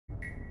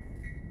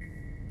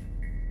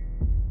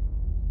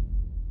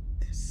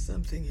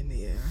Something in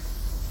the air.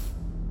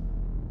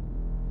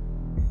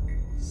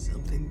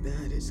 Something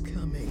bad is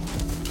coming.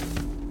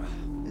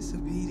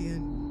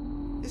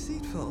 Disobedient,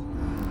 deceitful.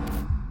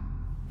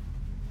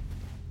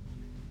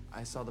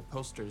 I saw the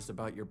posters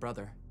about your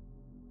brother.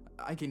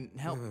 I can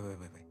help.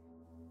 Wait.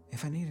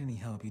 If I need any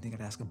help, you think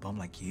I'd ask a bum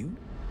like you?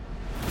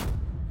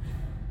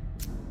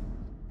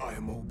 I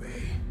am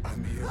Obey.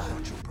 I'm here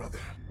about your brother.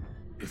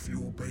 If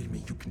you obey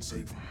me, you can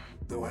save him.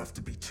 There'll have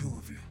to be two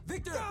of you.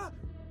 Victor!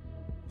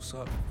 What's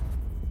up?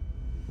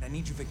 I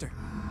need you, Victor.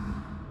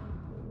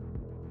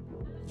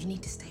 You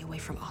need to stay away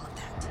from all of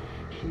that.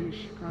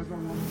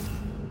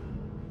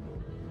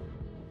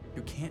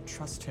 You can't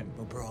trust him.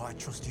 No, bro, I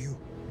trust you.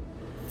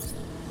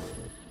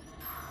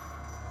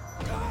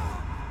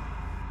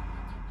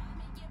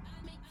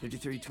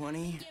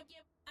 $53.20?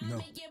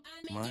 No.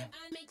 What?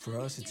 For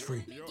us, it's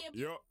free.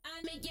 Yup.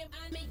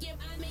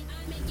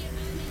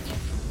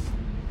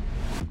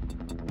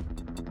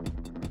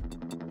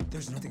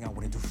 There's nothing I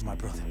wouldn't do for my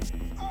brother.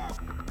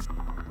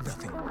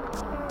 Nothing.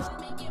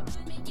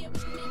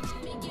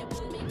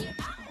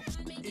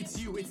 It's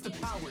you, it's the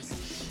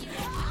powers.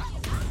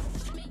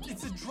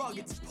 It's a drug,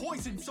 it's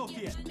poison,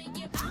 Sofiane.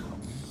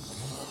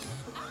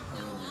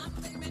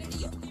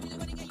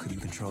 Could you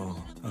control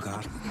a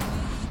god?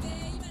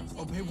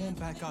 Obey won't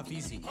back off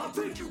easy. I'll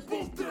take you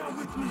both down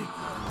with me.